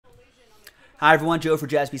Hi everyone, Joe for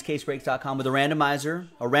jaspyscasebreaks.com with a randomizer,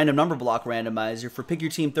 a random number block randomizer for Pick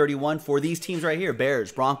Your Team 31 for these teams right here,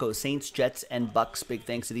 Bears, Broncos, Saints, Jets, and Bucks. Big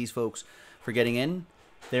thanks to these folks for getting in.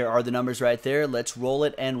 There are the numbers right there. Let's roll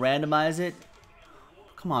it and randomize it.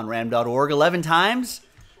 Come on, ram.org. 11 times?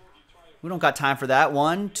 We don't got time for that.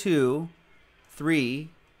 1, 2, 3,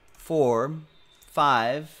 4,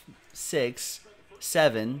 5, 6,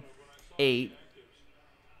 7, 8,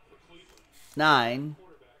 9,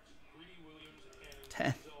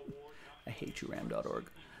 10. I hate you, ram.org.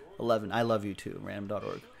 11. I love you too,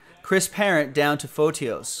 ram.org. Chris Parent down to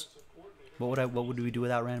Photios. What would we do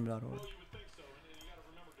without ram.org?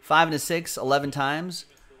 5 and a 6, 11 times.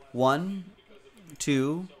 1,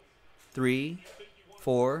 2, 3,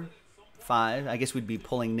 4, 5. I guess we'd be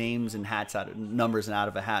pulling names and hats out of numbers and out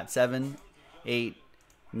of a hat. 7, 8,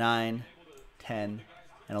 9, 10,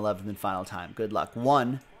 and 11. And final time. Good luck.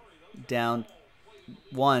 1 down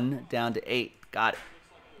to 8. Got it.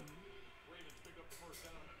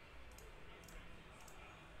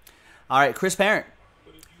 All right, Chris Parent.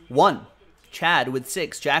 1. Chad with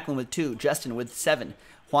 6. Jacqueline with 2. Justin with 7.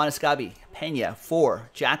 Juan Escabi. Pena 4.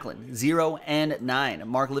 Jacqueline 0 and 9.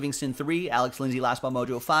 Mark Livingston 3. Alex Lindsay Last Ball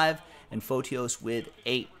Mojo 5. And Photios with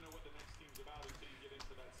 8.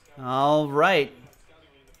 All right.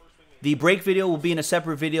 The break video will be in a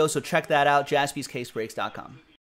separate video, so check that out, jaspyscasebreaks.com.